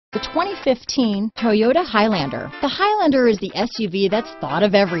The 2015 Toyota Highlander. The Highlander is the SUV that's thought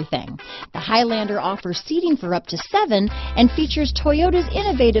of everything. The Highlander offers seating for up to 7 and features Toyota's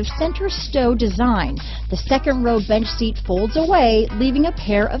innovative center stow design. The second row bench seat folds away, leaving a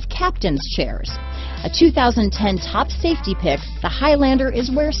pair of captain's chairs. A 2010 top safety pick, the Highlander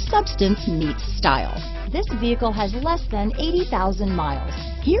is where substance meets style. This vehicle has less than 80,000 miles.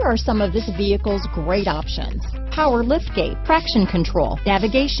 Here are some of this vehicle's great options: power liftgate, traction control,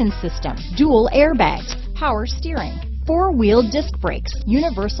 navigation system, dual airbags, power steering, 4-wheel disc brakes,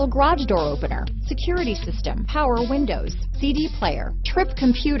 universal garage door opener, security system, power windows, CD player, trip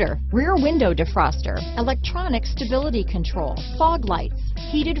computer, rear window defroster, electronic stability control, fog lights,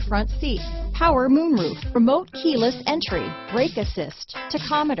 heated front seats, power moonroof, remote keyless entry, brake assist,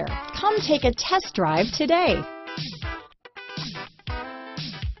 tachometer. Come take a test drive today.